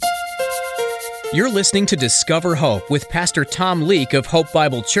You're listening to Discover Hope with Pastor Tom Leake of Hope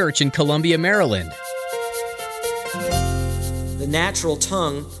Bible Church in Columbia, Maryland. The natural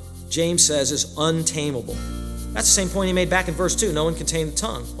tongue, James says, is untamable. That's the same point he made back in verse 2. No one can tame the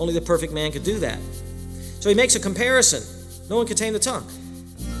tongue. Only the perfect man could do that. So he makes a comparison. No one can tame the tongue.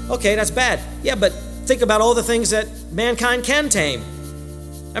 Okay, that's bad. Yeah, but think about all the things that mankind can tame.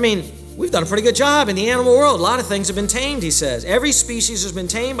 I mean, we've done a pretty good job in the animal world. A lot of things have been tamed, he says. Every species has been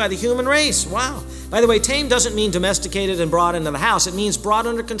tamed by the human race. Wow. By the way, tamed doesn't mean domesticated and brought into the house. It means brought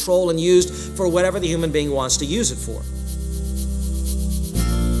under control and used for whatever the human being wants to use it for.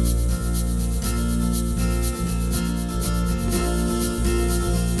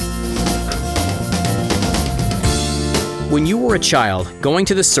 When you were a child, going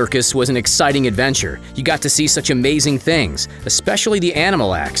to the circus was an exciting adventure. You got to see such amazing things, especially the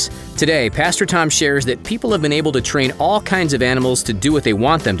animal acts. Today, Pastor Tom shares that people have been able to train all kinds of animals to do what they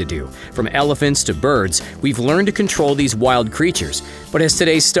want them to do. From elephants to birds, we've learned to control these wild creatures. But as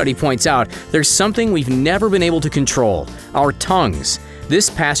today's study points out, there's something we've never been able to control: our tongues. This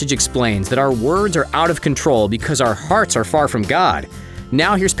passage explains that our words are out of control because our hearts are far from God.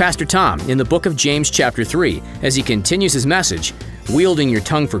 Now here's Pastor Tom in the book of James chapter 3 as he continues his message, wielding your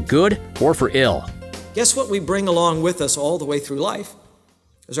tongue for good or for ill. Guess what we bring along with us all the way through life?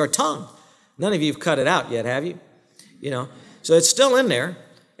 Is our tongue. None of you have cut it out yet, have you? So it's still in there,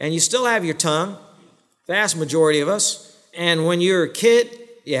 and you still have your tongue, vast majority of us. And when you were a kid,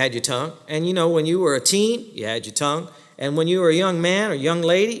 you had your tongue. And when you were a teen, you had your tongue. And when you were a young man or young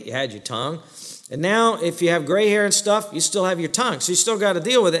lady, you had your tongue. And now, if you have gray hair and stuff, you still have your tongue. So you still got to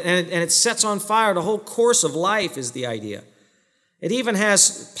deal with it. And it sets on fire the whole course of life is the idea. It even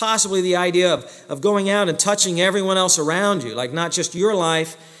has possibly the idea of going out and touching everyone else around you, like not just your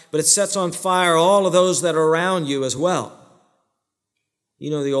life, but it sets on fire all of those that are around you as well.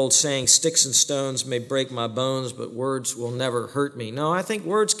 You know the old saying, sticks and stones may break my bones, but words will never hurt me. No, I think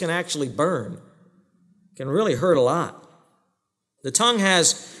words can actually burn, can really hurt a lot. The tongue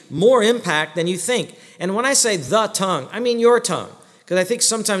has more impact than you think. And when I say the tongue, I mean your tongue. Because I think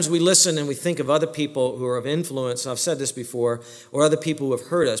sometimes we listen and we think of other people who are of influence, and I've said this before, or other people who have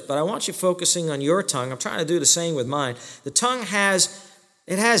hurt us. But I want you focusing on your tongue. I'm trying to do the same with mine. The tongue has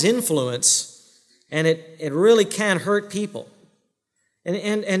influence, and it really can hurt people.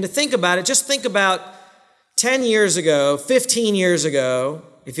 And to think about it, just think about 10 years ago, 15 years ago,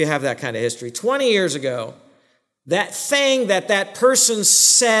 if you have that kind of history, 20 years ago, that thing that person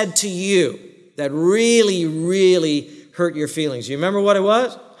said to you that really, really hurt your feelings. You remember what it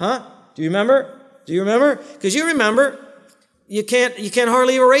was? Huh? Do you remember? Because you remember. You can't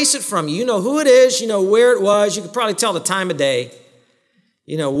hardly erase it from you. You know who it is. You know where it was. You could probably tell the time of day.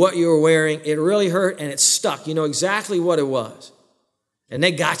 You know what you were wearing. It really hurt and it stuck. You know exactly what it was. And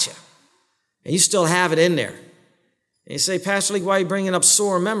they got you. And you still have it in there. And you say, Pastor Leake, why are you bringing up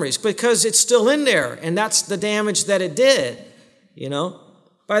sore memories? Because it's still in there, and that's the damage that it did,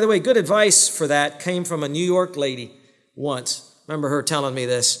 By the way, good advice for that came from a New York lady once. Remember her telling me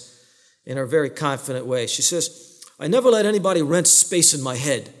this in her very confident way. She says, I never let anybody rent space in my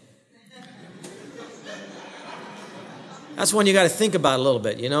head. That's one you got to think about a little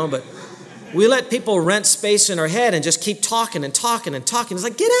bit, but we let people rent space in our head and just keep talking and talking and talking. It's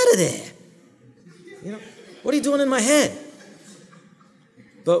like, get out of there. What are you doing in my head?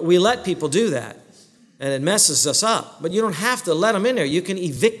 But we let people do that, and it messes us up. But you don't have to let them in there. You can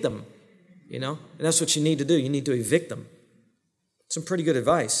evict them, and that's what you need to do. You need to evict them. Some pretty good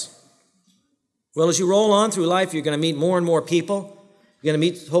advice. Well, as you roll on through life, you're going to meet more and more people. You're going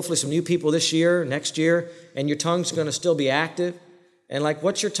to meet, hopefully, some new people this year, next year, and your tongue's going to still be active. And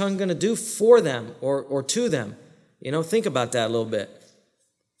what's your tongue going to do for them or to them? Think about that a little bit.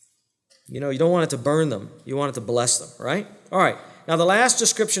 You don't want it to burn them. You want it to bless them, right? All right. Now, the last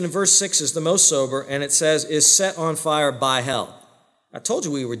description in verse 6 is the most sober, and it says, is set on fire by hell. I told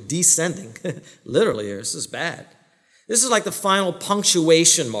you we were descending. Literally here. This is bad. This is like the final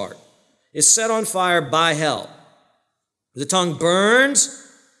punctuation mark. Is set on fire by hell. The tongue burns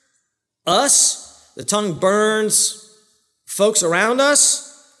us. The tongue burns folks around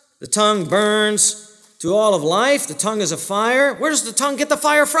us. The tongue burns to all of life. The tongue is a fire. Where does the tongue get the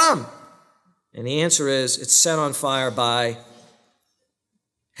fire from? And the answer is, it's set on fire by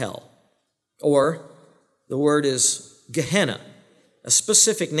hell. Or the word is Gehenna. A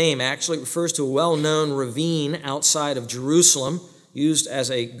specific name actually refers to a well-known ravine outside of Jerusalem, used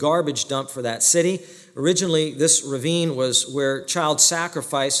as a garbage dump for that city. Originally, this ravine was where child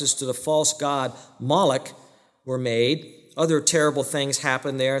sacrifices to the false god Moloch were made. Other terrible things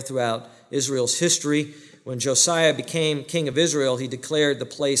happened there throughout Israel's history. When Josiah became king of Israel, he declared the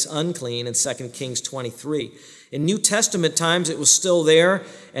place unclean in 2 Kings 23. In New Testament times, it was still there,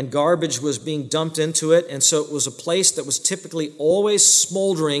 and garbage was being dumped into it, and so it was a place that was typically always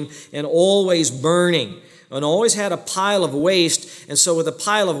smoldering and always burning, and always had a pile of waste, and so with a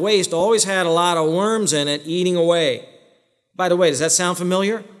pile of waste, always had a lot of worms in it eating away. By the way, does that sound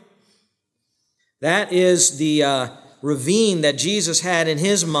familiar? That is the ravine that Jesus had in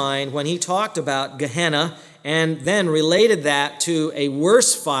his mind when he talked about Gehenna and then related that to a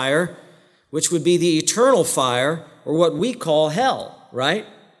worse fire, which would be the eternal fire, or what we call hell, right?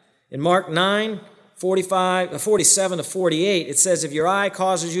 In Mark 9:47 to 48, it says, if your eye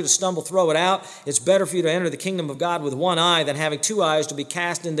causes you to stumble, throw it out. It's better for you to enter the kingdom of God with one eye than having two eyes to be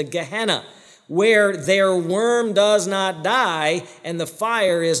cast into Gehenna, where their worm does not die and the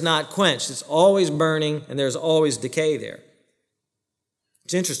fire is not quenched. It's always burning and there's always decay there.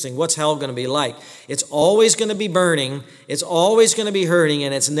 It's interesting. What's hell going to be like? It's always going to be burning, it's always going to be hurting,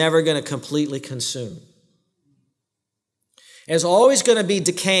 and it's never going to completely consume. It's always going to be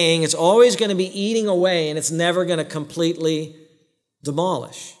decaying, it's always going to be eating away, and it's never going to completely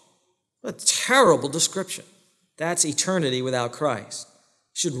demolish. What a terrible description. That's eternity without Christ.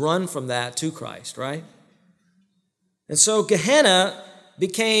 Should run from that to Christ, right? And so Gehenna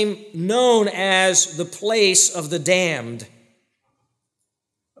became known as the place of the damned.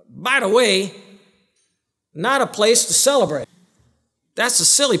 By the way, not a place to celebrate. That's the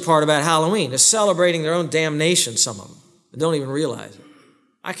silly part about Halloween. They're celebrating their own damnation, some of them. They don't even realize it.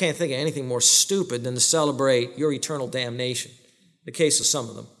 I can't think of anything more stupid than to celebrate your eternal damnation. The case of some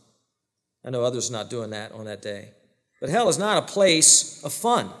of them. I know others are not doing that on that day. But hell is not a place of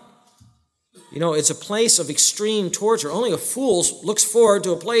fun. You know, it's a place of extreme torture. Only a fool looks forward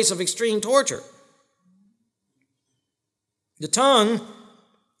to a place of extreme torture. The tongue,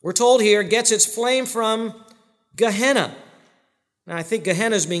 we're told here, gets its flame from Gehenna. Now, I think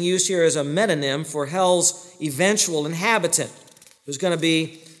Gehenna is being used here as a metonym for hell's eventual inhabitant, who's going to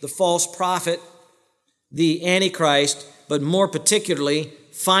be the false prophet, the Antichrist, but more particularly,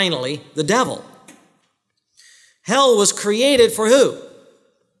 finally, the devil. Hell was created for who?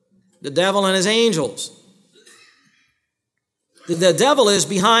 The devil and his angels. The devil is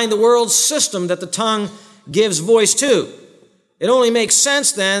behind the world system that the tongue gives voice to. It only makes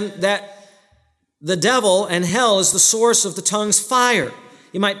sense then that the devil and hell is the source of the tongue's fire.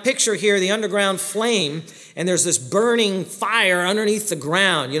 You might picture here the underground flame, and there's this burning fire underneath the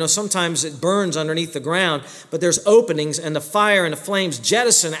ground. You know, sometimes it burns underneath the ground, but there's openings, and the fire and the flames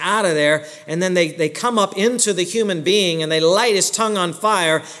jettison out of there, and then they come up into the human being, and they light his tongue on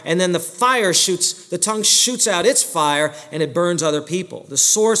fire, and then the tongue shoots out its fire, and it burns other people. The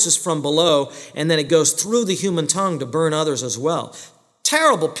source is from below, and then it goes through the human tongue to burn others as well.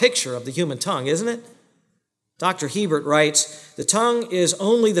 Terrible picture of the human tongue, isn't it? Dr. Hebert writes, the tongue is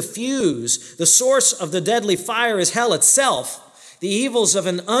only the fuse. The source of the deadly fire is hell itself. The evils of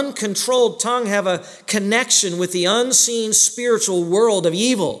an uncontrolled tongue have a connection with the unseen spiritual world of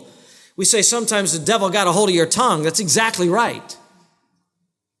evil. We say sometimes the devil got a hold of your tongue. That's exactly right.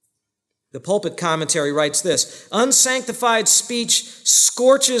 The Pulpit Commentary writes this, unsanctified speech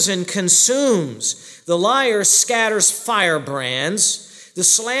scorches and consumes. The liar scatters firebrands. The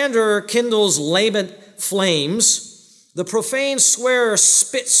slanderer kindles lament flames. The profane swearer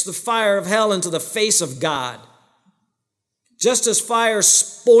spits the fire of hell into the face of God. Just as fire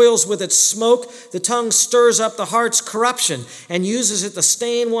spoils with its smoke, the tongue stirs up the heart's corruption and uses it to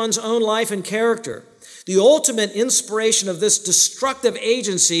stain one's own life and character. The ultimate inspiration of this destructive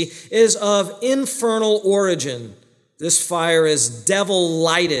agency is of infernal origin. This fire is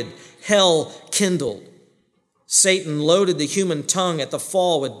devil-lighted, hell-kindled. Satan loaded the human tongue at the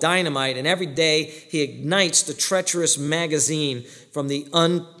fall with dynamite, and every day he ignites the treacherous magazine from the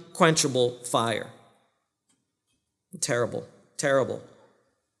unquenchable fire. Terrible, terrible.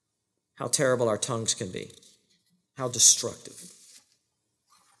 How terrible our tongues can be. How destructive.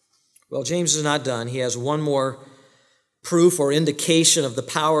 Well, James is not done. He has one more proof or indication of the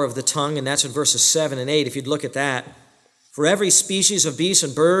power of the tongue, and that's in verses 7 and 8. If you'd look at that. For every species of beasts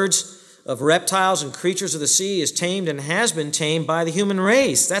and birds, of reptiles and creatures of the sea is tamed and has been tamed by the human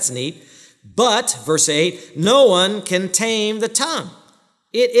race. That's neat. But, verse 8, no one can tame the tongue.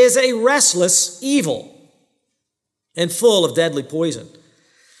 It is a restless evil and full of deadly poison.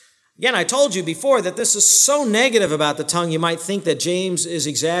 Again, I told you before that this is so negative about the tongue, you might think that James is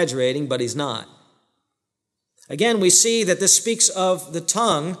exaggerating, but he's not. Again, we see that this speaks of the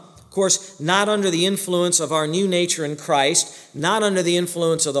tongue, of course, not under the influence of our new nature in Christ, not under the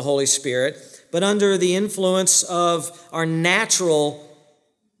influence of the Holy Spirit, but under the influence of our natural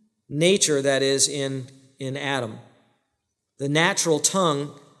nature that is in in Adam. The natural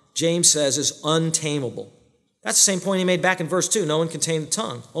tongue, James says, is untamable. That's the same point he made back in verse 2. No one can tame the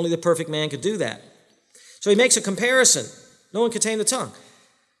tongue. Only the perfect man could do that. So he makes a comparison. No one can tame the tongue.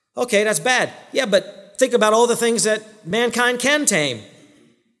 Okay, that's bad. Yeah, but think about all the things that mankind can tame.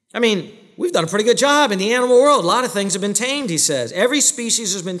 I mean, we've done a pretty good job in the animal world. A lot of things have been tamed, he says. Every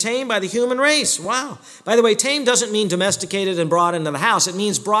species has been tamed by the human race. Wow. By the way, tamed doesn't mean domesticated and brought into the house. It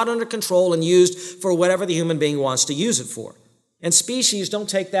means brought under control and used for whatever the human being wants to use it for. And species, don't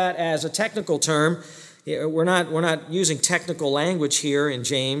take that as a technical term. We're not using technical language here in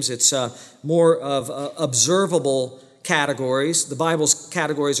James. It's more of observable categories. The Bible's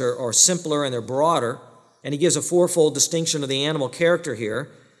categories are simpler and they're broader. And he gives a fourfold distinction of the animal character here.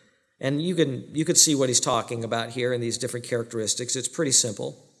 And you could see what he's talking about here in these different characteristics. It's pretty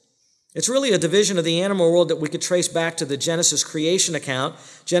simple. It's really a division of the animal world that we could trace back to the Genesis creation account,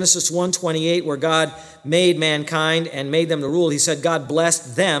 Genesis 1:28, where God made mankind and made them to rule. He said God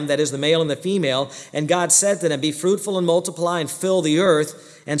blessed them, that is the male and the female, and God said to them, be fruitful and multiply and fill the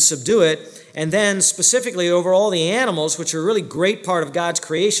earth and subdue it. And then specifically over all the animals, which are a really great part of God's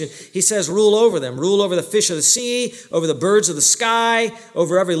creation, he says rule over them. Rule over the fish of the sea, over the birds of the sky,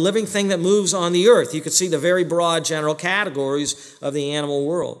 over every living thing that moves on the earth. You could see the very broad general categories of the animal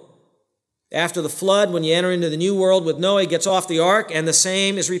world. After the flood, when you enter into the new world with Noah, he gets off the ark, and the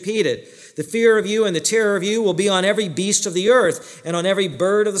same is repeated. The fear of you and the terror of you will be on every beast of the earth and on every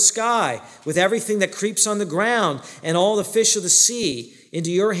bird of the sky, with everything that creeps on the ground and all the fish of the sea. Into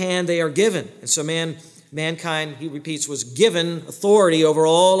your hand they are given. And so mankind, he repeats, was given authority over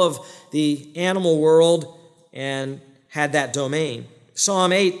all of the animal world and had that domain.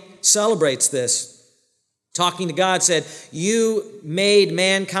 Psalm 8 celebrates this. Talking to God said, you made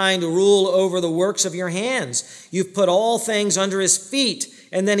mankind to rule over the works of your hands. You've put all things under his feet.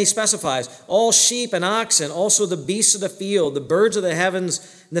 And then he specifies, all sheep and oxen, also the beasts of the field, the birds of the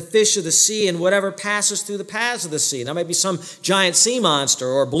heavens, and the fish of the sea, and whatever passes through the paths of the sea. Now, maybe some giant sea monster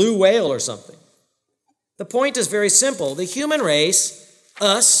or blue whale or something. The point is very simple. The human race,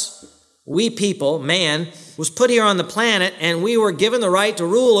 us, we people, man, was put here on the planet, and we were given the right to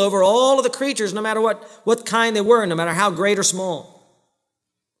rule over all of the creatures, no matter what kind they were, no matter how great or small.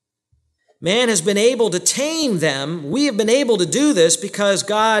 Man has been able to tame them. We have been able to do this because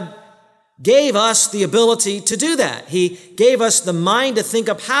God gave us the ability to do that. He gave us the mind to think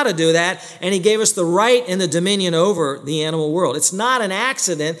up how to do that, and he gave us the right and the dominion over the animal world. It's not an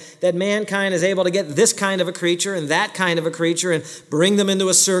accident that mankind is able to get this kind of a creature and that kind of a creature and bring them into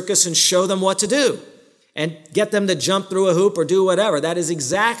a circus and show them what to do and get them to jump through a hoop or do whatever. That is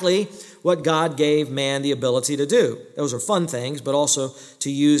exactly what God gave man the ability to do. Those are fun things, but also to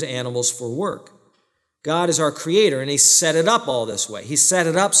use animals for work. God is our creator, and he set it up all this way. He set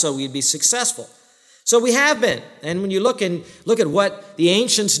it up so we'd be successful. So we have been. And when you look at what the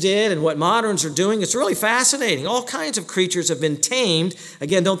ancients did and what moderns are doing, it's really fascinating. All kinds of creatures have been tamed.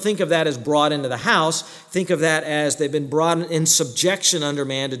 Again, don't think of that as brought into the house. Think of that as they've been brought in subjection under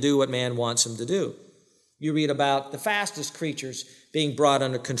man to do what man wants them to do. You read about the fastest creatures being brought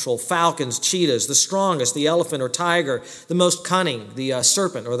under control. Falcons, cheetahs, the strongest, the elephant or tiger, the most cunning, the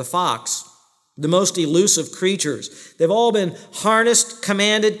serpent or the fox, the most elusive creatures. They've all been harnessed,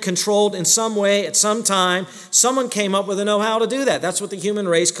 commanded, controlled in some way at some time. Someone came up with the know-how to do that. That's what the human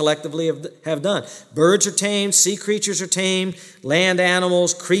race collectively have done. Birds are tamed, sea creatures are tamed, land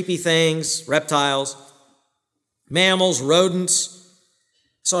animals, creepy things, reptiles, mammals, rodents.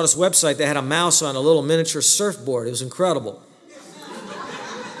 I saw this website that had a mouse on a little miniature surfboard. It was incredible.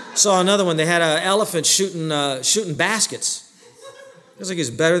 Saw another one. They had an elephant shooting baskets. Feels like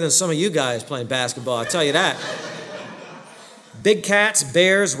he's better than some of you guys playing basketball, I'll tell you that. Big cats,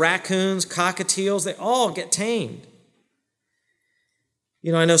 bears, raccoons, cockatiels, they all get tamed.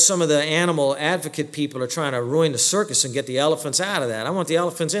 You know, I know some of the animal advocate people are trying to ruin the circus and get the elephants out of that. I want the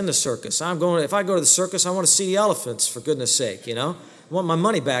elephants in the circus. If I go to the circus, I want to see the elephants, for goodness sake, you know. I want my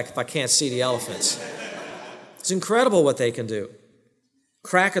money back if I can't see the elephants. It's incredible what they can do.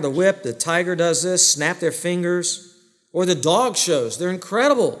 Crack of the whip, the tiger does this, snap their fingers. Or the dog shows, they're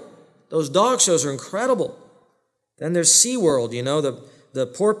incredible. Those dog shows are incredible. Then there's SeaWorld, you know, the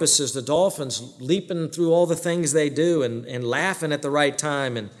porpoises, the dolphins leaping through all the things they do and laughing at the right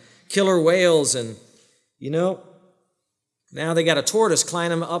time, and killer whales, and, you know, now they got a tortoise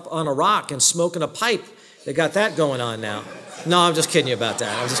climbing up on a rock and smoking a pipe. They got that going on now. No, I'm just kidding you about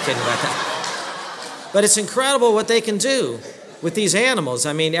that. But it's incredible what they can do with these animals.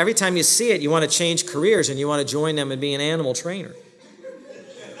 I mean, every time you see it, you want to change careers and you want to join them and be an animal trainer.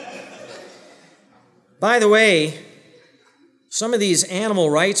 By the way, some of these animal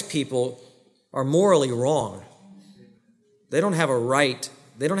rights people are morally wrong. They don't have a right.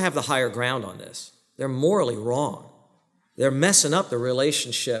 They don't have the higher ground on this. They're morally wrong. They're messing up the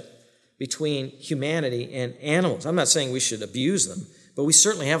relationship between humanity and animals. I'm not saying we should abuse them, but we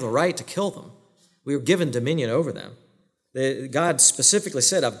certainly have the right to kill them. We were given dominion over them. God specifically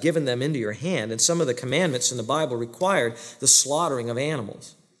said, I've given them into your hand, and some of the commandments in the Bible required the slaughtering of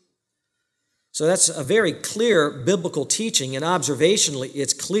animals. So that's a very clear biblical teaching, and observationally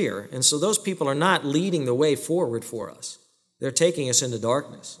it's clear. And so those people are not leading the way forward for us. They're taking us into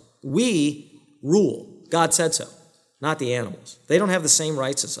darkness. We rule. God said so, not the animals. They don't have the same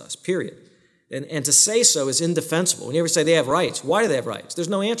rights as us, period. And to say so is indefensible. When you ever say they have rights, why do they have rights? There's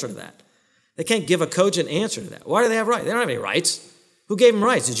no answer to that. They can't give a cogent answer to that. Why do they have rights? They don't have any rights. Who gave them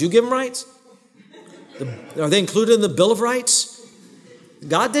rights? Did you give them rights? Are they included in the Bill of Rights?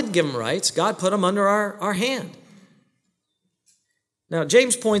 God didn't give them rights. God put them under our hand. Now,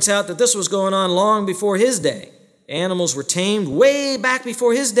 James points out that this was going on long before his day. Animals were tamed way back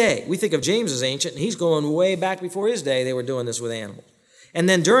before his day. We think of James as ancient, and he's going way back before his day. They were doing this with animals. And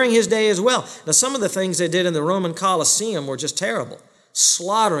then during his day as well. Now, some of the things they did in the Roman Colosseum were just terrible.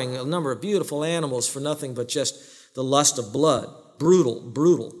 Slaughtering a number of beautiful animals for nothing but just the lust of blood.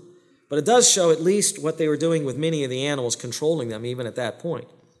 Brutal. But it does show at least what they were doing with many of the animals, controlling them even at that point.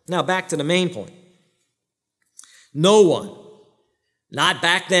 Now, back to the main point. No one, not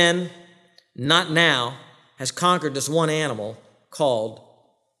back then, not now, has conquered this one animal called.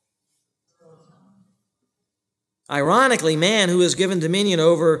 Ironically, man, who is given dominion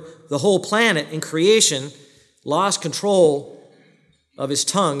over the whole planet in creation, lost control of his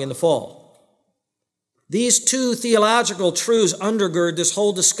tongue in the fall. These two theological truths undergird this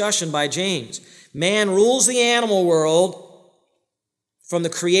whole discussion by James. Man rules the animal world from the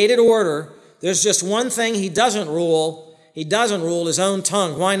created order. There's just one thing he doesn't rule. He doesn't rule his own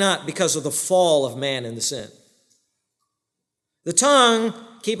tongue. Why not? Because of the fall of man into sin. The tongue,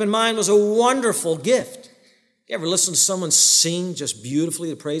 keep in mind, was a wonderful gift. You ever listen to someone sing just beautifully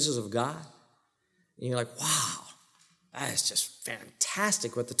the praises of God? And you're like, wow, that is just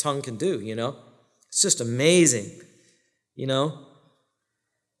fantastic what the tongue can do, you know? It's just amazing, you know?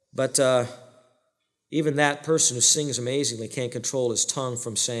 But even that person who sings amazingly can't control his tongue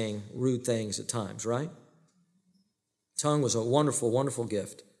from saying rude things at times, right? Tongue was a wonderful, wonderful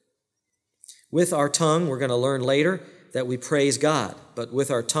gift. With our tongue, we're going to learn later that we praise God. But with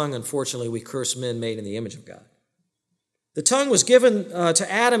our tongue, unfortunately, we curse men made in the image of God. The tongue was given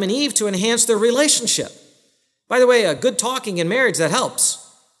to Adam and Eve to enhance their relationship. By the way, good talking in marriage, that helps.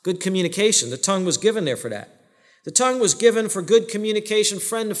 Good communication. The tongue was given there for that. The tongue was given for good communication,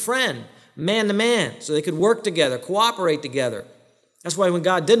 friend to friend, man to man, so they could work together, cooperate together. That's why when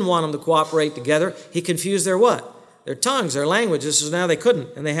God didn't want them to cooperate together, he confused their what? Their tongues, their languages, so now they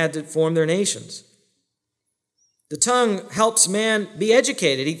couldn't, and they had to form their nations. The tongue helps man be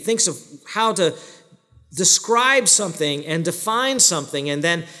educated. He thinks of how to describe something and define something, and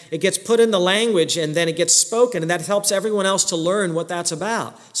then it gets put in the language, and then it gets spoken, and that helps everyone else to learn what that's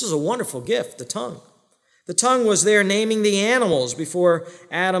about. This is a wonderful gift, the tongue. The tongue was there naming the animals before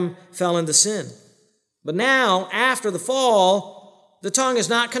Adam fell into sin. But now, after the fall, the tongue is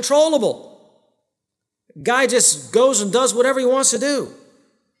not controllable. Guy just goes and does whatever he wants to do.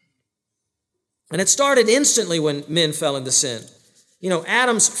 And it started instantly when men fell into sin. You know,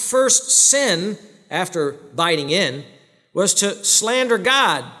 Adam's first sin after biting in was to slander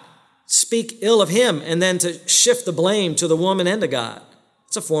God, speak ill of him, and then to shift the blame to the woman and to God.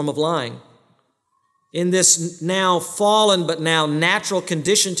 It's a form of lying. In this now fallen but now natural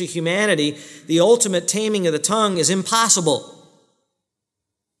condition to humanity, the ultimate taming of the tongue is impossible.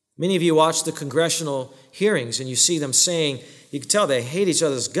 Many of you watch the congressional hearings and you see them saying, you can tell they hate each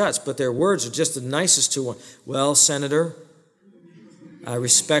other's guts, but their words are just the nicest to one. Well, Senator, I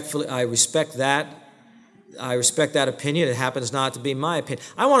respect that. I respect that opinion. It happens not to be my opinion.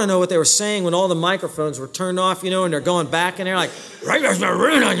 I want to know what they were saying when all the microphones were turned off, and they're going back and they're like,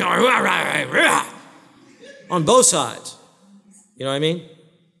 on both sides. You know what I mean?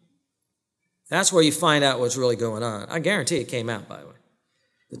 That's where you find out what's really going on. I guarantee it came out, by the way.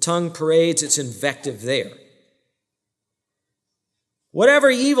 The tongue parades its invective there. Whatever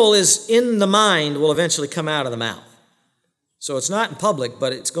evil is in the mind will eventually come out of the mouth. So it's not in public,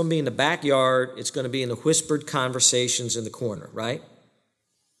 but it's going to be in the backyard. It's going to be in the whispered conversations in the corner, right?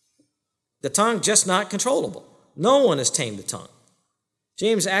 The tongue just not controllable. No one has tamed the tongue.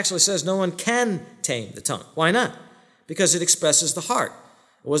 James actually says no one can tame the tongue. Why not? Because it expresses the heart.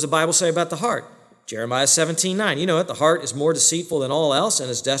 What does the Bible say about the heart? Jeremiah 17:9. You know it. The heart is more deceitful than all else and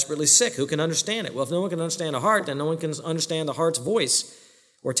is desperately sick. Who can understand it? Well, if no one can understand a heart, then no one can understand the heart's voice.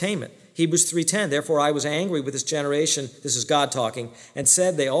 or tame it. Hebrews 3:10, therefore I was angry with this generation, this is God talking, and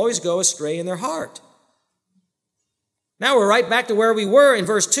said they always go astray in their heart. Now we're right back to where we were in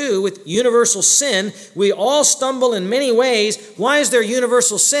verse 2 with universal sin. We all stumble in many ways. Why is there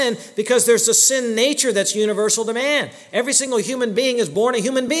universal sin? Because there's a sin nature that's universal to man. Every single human being is born a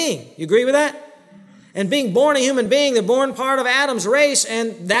human being. You agree with that? And being born a human being, they're born part of Adam's race,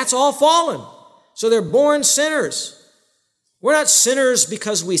 and that's all fallen. So they're born sinners. We're not sinners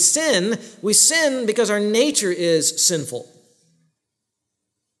because we sin. We sin because our nature is sinful.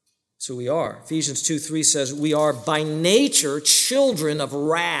 So we are. Ephesians 2:3 says, we are by nature children of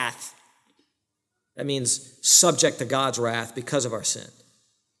wrath. That means subject to God's wrath because of our sin.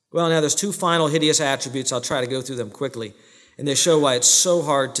 Well, now there's two final hideous attributes. I'll try to go through them quickly. And they show why it's so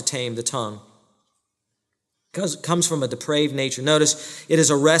hard to tame the tongue. Because it comes from a depraved nature. Notice, it is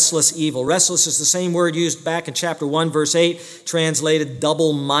a restless evil. Restless is the same word used back in chapter 1, verse 8, translated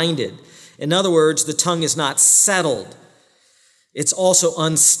double-minded. In other words, the tongue is not settled. It's also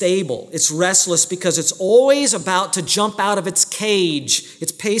unstable. It's restless because it's always about to jump out of its cage.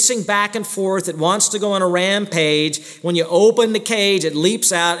 It's pacing back and forth. It wants to go on a rampage. When you open the cage, it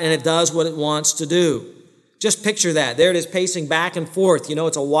leaps out and it does what it wants to do. Just picture that. There it is pacing back and forth. You know,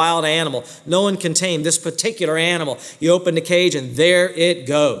 it's a wild animal. No one can tame this particular animal. You open the cage and there it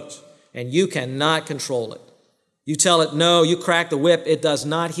goes. And you cannot control it. You tell it no, you crack the whip. It does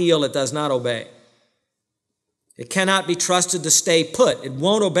not heal. It does not obey. It cannot be trusted to stay put. It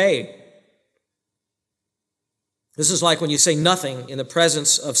won't obey. This is like when you say nothing in the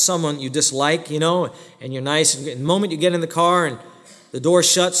presence of someone you dislike, you know, and you're nice. And the moment you get in the car and the door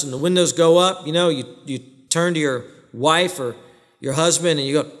shuts and the windows go up, you know, you turn to your wife or your husband and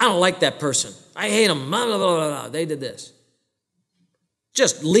you go, I don't like that person. I hate them. Blah, blah, blah, blah. They did this.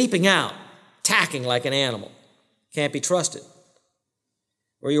 Just leaping out, attacking like an animal. Can't be trusted.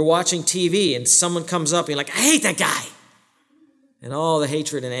 Or you're watching TV and someone comes up and you're like, I hate that guy. And all the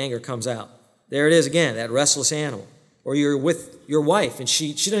hatred and anger comes out. There it is again, that restless animal. Or you're with your wife and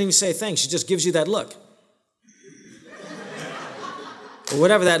she doesn't even say a thing. She just gives you that look. Or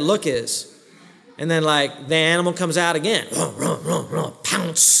whatever that look is. And then like the animal comes out again.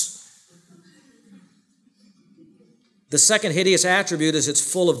 Pounce. The second hideous attribute is it's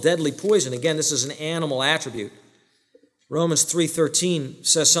full of deadly poison. Again, this is an animal attribute. Romans 3:13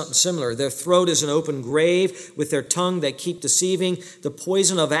 says something similar. Their throat is an open grave. With their tongue they keep deceiving. The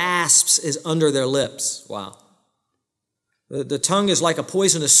poison of asps is under their lips. Wow. The tongue is like a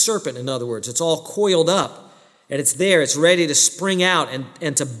poisonous serpent, in other words. It's all coiled up. And it's there, it's ready to spring out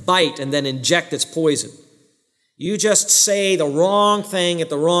and to bite and then inject its poison. You just say the wrong thing at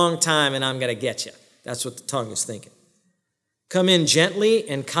the wrong time and I'm going to get you. That's what the tongue is thinking. Come in gently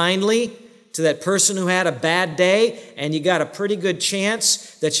and kindly to that person who had a bad day and you got a pretty good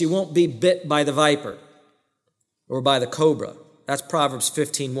chance that you won't be bit by the viper or by the cobra. That's Proverbs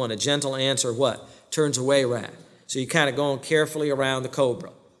 15:1. A gentle answer what? Turns away wrath. So you're kind of going carefully around the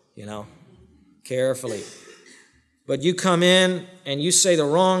cobra, you know, carefully. But you come in and you say the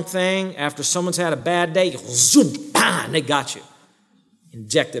wrong thing after someone's had a bad day, zoom, bah, and they got you.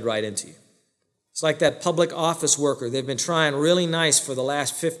 Injected right into you. It's like that public office worker. They've been trying really nice for the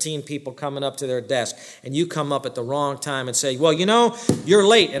last 15 people coming up to their desk, and you come up at the wrong time and say, well, you know, you're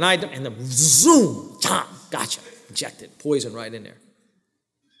late, and then zoom, got you. Injected, poison right in there.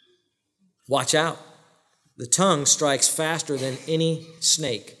 Watch out. The tongue strikes faster than any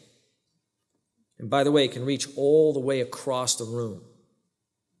snake. And by the way, it can reach all the way across the room.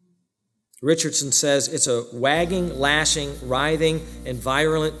 Richardson says it's a wagging, lashing, writhing, and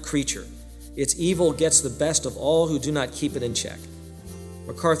virulent creature. Its evil gets the best of all who do not keep it in check.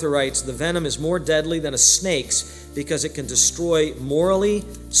 MacArthur writes, the venom is more deadly than a snake's because it can destroy morally,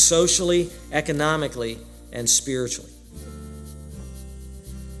 socially, economically, and spiritually.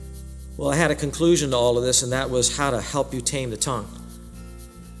 Well, I had a conclusion to all of this, and that was how to help you tame the tongue.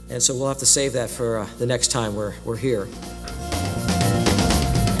 And so we'll have to save that for the next time we're here.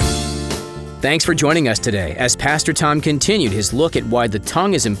 Thanks for joining us today as Pastor Tom continued his look at why the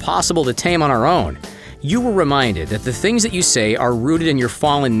tongue is impossible to tame on our own. You were reminded that the things that you say are rooted in your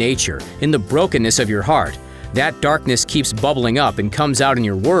fallen nature, in the brokenness of your heart. That darkness keeps bubbling up and comes out in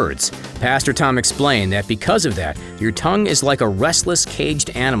your words. Pastor Tom explained that because of that, your tongue is like a restless,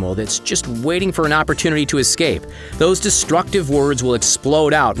 caged animal that's just waiting for an opportunity to escape. Those destructive words will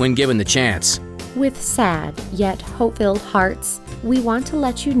explode out when given the chance. With sad yet hope-filled hearts, we want to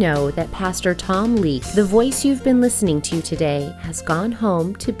let you know that Pastor Tom Leake, the voice you've been listening to today, has gone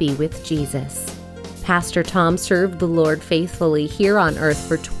home to be with Jesus. Pastor Tom served the Lord faithfully here on earth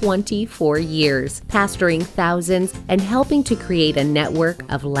for 24 years, pastoring thousands and helping to create a network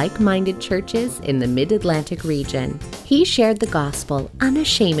of like-minded churches in the Mid-Atlantic region. He shared the gospel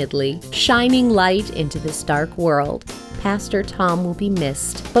unashamedly, shining light into this dark world. Pastor Tom will be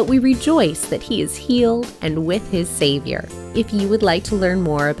missed, but we rejoice that he is healed and with his Savior. If you would like to learn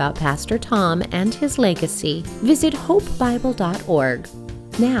more about Pastor Tom and his legacy, visit hopebible.org.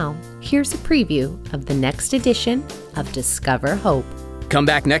 Now, here's a preview of the next edition of Discover Hope. Come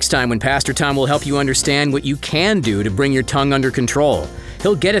back next time when Pastor Tom will help you understand what you can do to bring your tongue under control.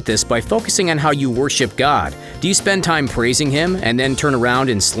 He'll get at this by focusing on how you worship God. Do you spend time praising Him and then turn around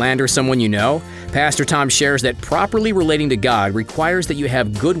and slander someone you know? Pastor Tom shares that properly relating to God requires that you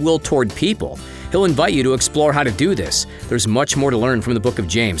have goodwill toward people. He'll invite you to explore how to do this. There's much more to learn from the book of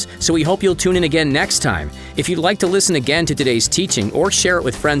James, so we hope you'll tune in again next time. If you'd like to listen again to today's teaching or share it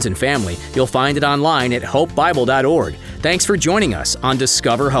with friends and family, you'll find it online at hopebible.org. Thanks for joining us on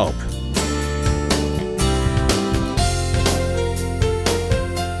Discover Hope.